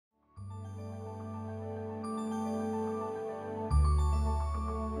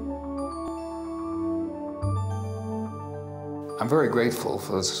I'm very grateful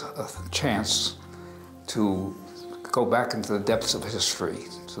for this chance to go back into the depths of history,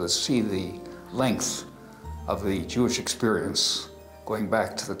 to see the length of the Jewish experience, going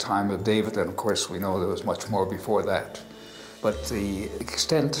back to the time of David, and of course we know there was much more before that. But the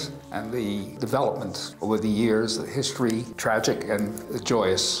extent and the development over the years, the history, tragic and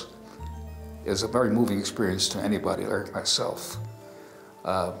joyous, is a very moving experience to anybody like myself.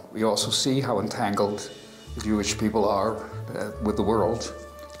 We also see how entangled the Jewish people are with the world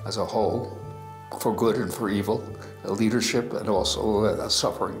as a whole, for good and for evil, leadership and also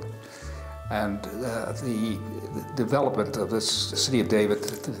suffering. And the development of this city of David,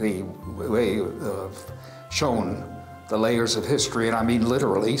 the way shown the layers of history, and I mean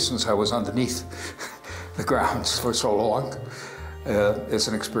literally, since I was underneath the grounds for so long, is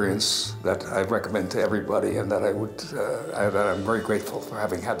an experience that I recommend to everybody, and that that I'm very grateful for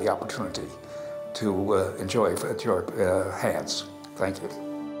having had the opportunity to enjoy at your hands. Thank you.